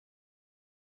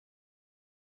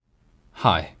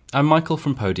Hi, I'm Michael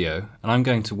from Podio, and I'm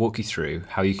going to walk you through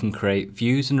how you can create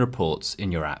views and reports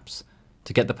in your apps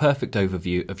to get the perfect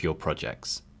overview of your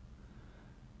projects.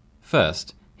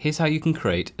 First, here's how you can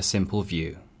create a simple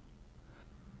view.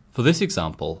 For this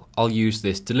example, I'll use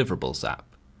this Deliverables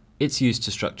app. It's used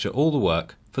to structure all the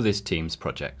work for this team's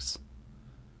projects.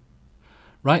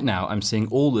 Right now, I'm seeing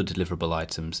all the deliverable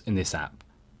items in this app,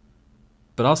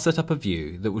 but I'll set up a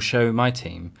view that will show my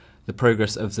team the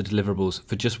progress of the deliverables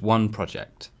for just one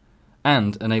project,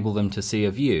 and enable them to see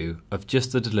a view of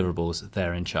just the deliverables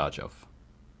they're in charge of.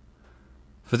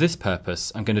 For this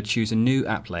purpose, I'm going to choose a new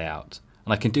app layout,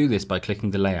 and I can do this by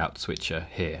clicking the layout switcher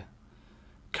here.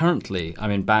 Currently,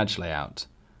 I'm in badge layout,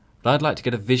 but I'd like to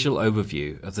get a visual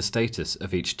overview of the status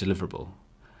of each deliverable.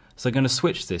 So I'm going to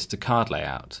switch this to card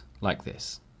layout, like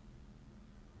this.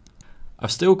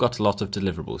 I've still got a lot of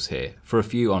deliverables here for a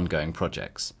few ongoing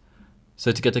projects.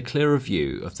 So to get a clearer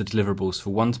view of the deliverables for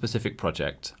one specific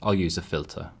project, I'll use a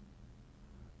filter.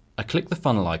 I click the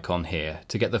funnel icon here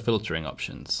to get the filtering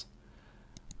options.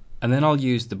 And then I'll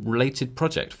use the related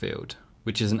project field,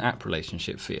 which is an app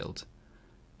relationship field,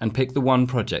 and pick the one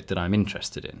project that I'm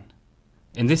interested in.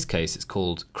 In this case, it's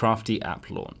called Crafty App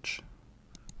Launch.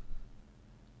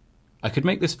 I could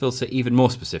make this filter even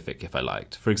more specific if I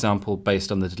liked, for example,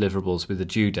 based on the deliverables with a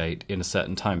due date in a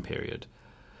certain time period.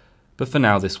 But for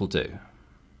now, this will do.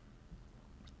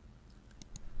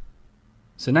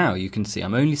 So now you can see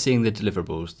I'm only seeing the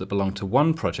deliverables that belong to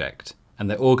one project, and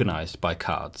they're organised by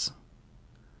cards.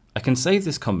 I can save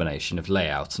this combination of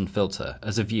layout and filter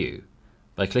as a view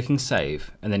by clicking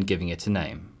Save and then giving it a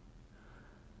name.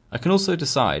 I can also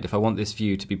decide if I want this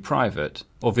view to be private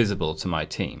or visible to my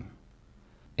team.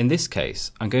 In this case,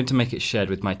 I'm going to make it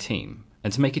shared with my team,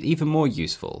 and to make it even more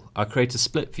useful, I'll create a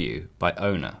split view by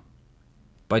owner.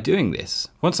 By doing this,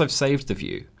 once I've saved the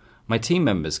view, my team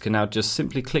members can now just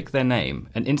simply click their name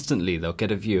and instantly they'll get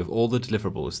a view of all the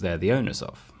deliverables they're the owners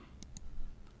of.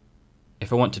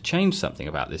 If I want to change something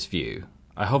about this view,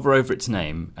 I hover over its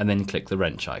name and then click the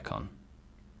wrench icon.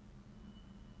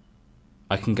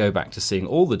 I can go back to seeing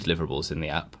all the deliverables in the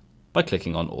app by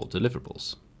clicking on All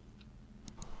Deliverables.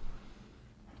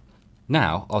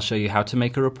 Now I'll show you how to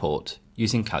make a report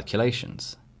using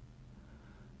calculations.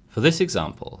 For this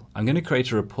example, I'm going to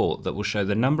create a report that will show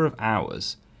the number of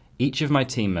hours each of my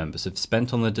team members have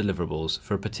spent on the deliverables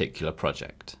for a particular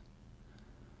project.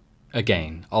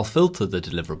 Again, I'll filter the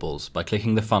deliverables by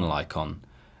clicking the funnel icon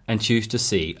and choose to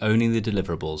see only the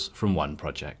deliverables from one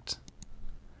project.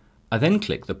 I then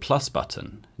click the plus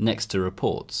button next to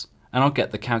reports and I'll get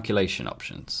the calculation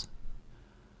options.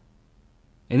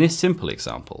 In this simple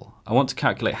example, I want to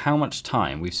calculate how much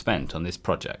time we've spent on this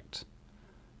project.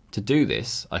 To do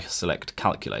this, I select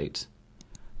Calculate,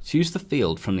 choose the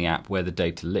field from the app where the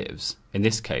data lives, in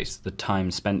this case the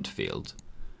time spent field,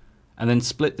 and then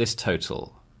split this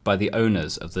total by the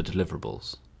owners of the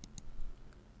deliverables.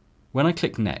 When I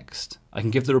click Next, I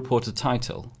can give the report a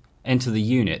title, enter the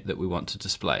unit that we want to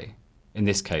display, in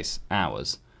this case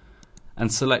hours,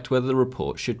 and select whether the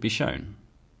report should be shown.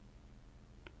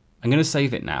 I'm going to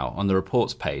save it now on the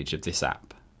reports page of this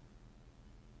app.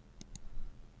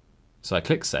 So I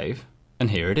click Save, and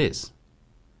here it is.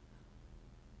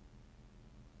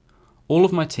 All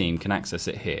of my team can access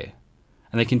it here,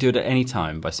 and they can do it at any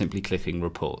time by simply clicking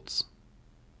Reports.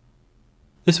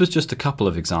 This was just a couple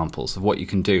of examples of what you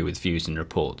can do with views and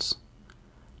reports.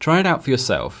 Try it out for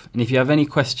yourself, and if you have any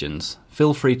questions,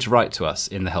 feel free to write to us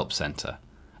in the Help Centre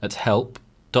at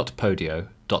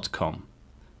help.podio.com.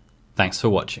 Thanks for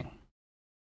watching.